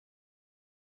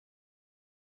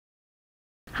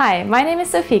Hi, my name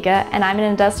is Sofika and I'm an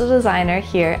industrial designer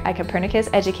here at Copernicus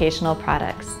Educational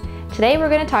Products. Today we're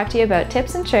going to talk to you about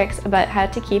tips and tricks about how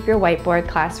to keep your whiteboard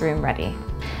classroom ready.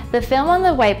 The film on the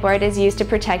whiteboard is used to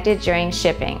protect it during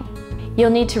shipping. You'll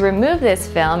need to remove this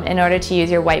film in order to use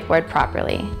your whiteboard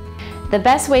properly. The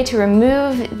best way to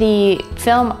remove the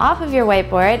film off of your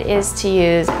whiteboard is to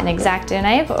use an X-Acto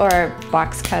knife or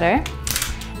box cutter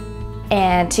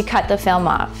and to cut the film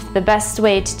off. The best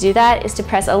way to do that is to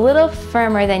press a little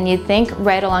firmer than you'd think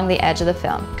right along the edge of the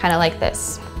film, kind of like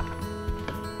this.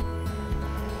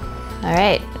 All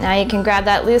right, now you can grab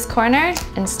that loose corner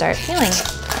and start peeling.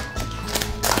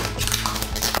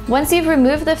 Once you've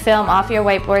removed the film off your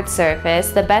whiteboard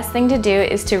surface, the best thing to do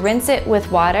is to rinse it with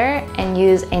water and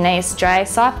use a nice dry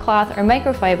soft cloth or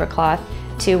microfiber cloth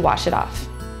to wash it off.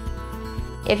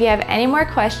 If you have any more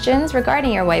questions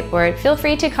regarding your whiteboard, feel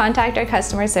free to contact our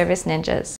customer service ninjas.